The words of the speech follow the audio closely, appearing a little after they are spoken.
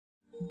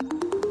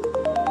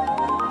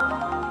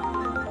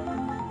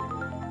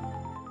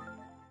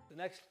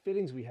next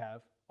fittings we have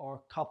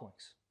are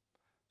couplings.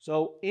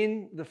 So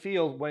in the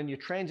field, when you're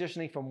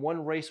transitioning from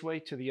one raceway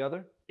to the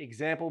other,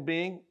 example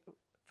being,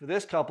 for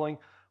this coupling,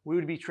 we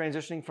would be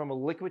transitioning from a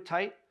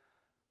Liquidtight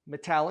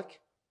metallic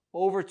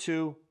over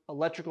to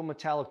electrical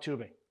metallic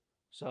tubing.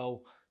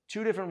 So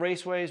two different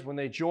raceways, when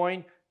they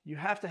join, you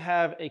have to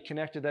have a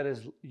connector that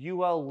is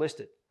UL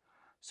listed.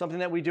 Something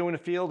that we do in the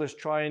field is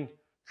try and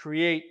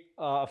create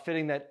a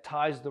fitting that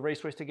ties the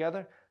raceways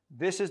together.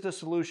 This is the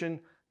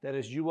solution that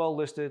is UL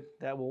listed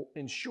that will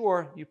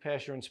ensure you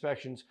pass your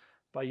inspections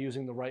by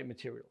using the right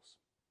materials.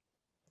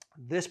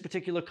 This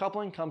particular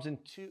coupling comes in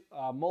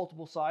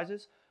multiple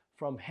sizes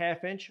from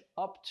 1/2 inch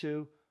up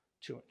to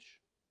 2 inch.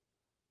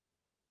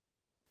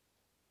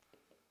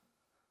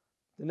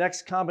 The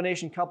next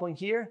combination coupling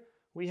here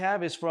we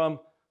have is from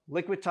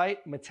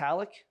Liquidtight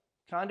metallic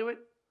conduit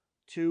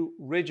to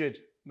rigid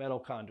metal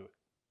conduit.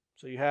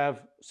 So you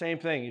have same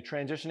thing, you're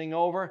transitioning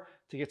over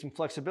to get some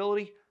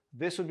flexibility.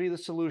 This would be the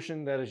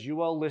solution that is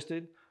UL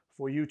listed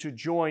for you to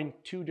join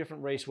two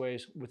different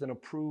raceways with an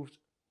approved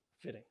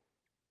fitting.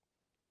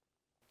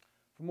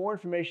 For more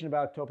information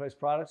about Topaz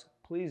products,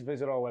 please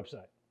visit our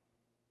website.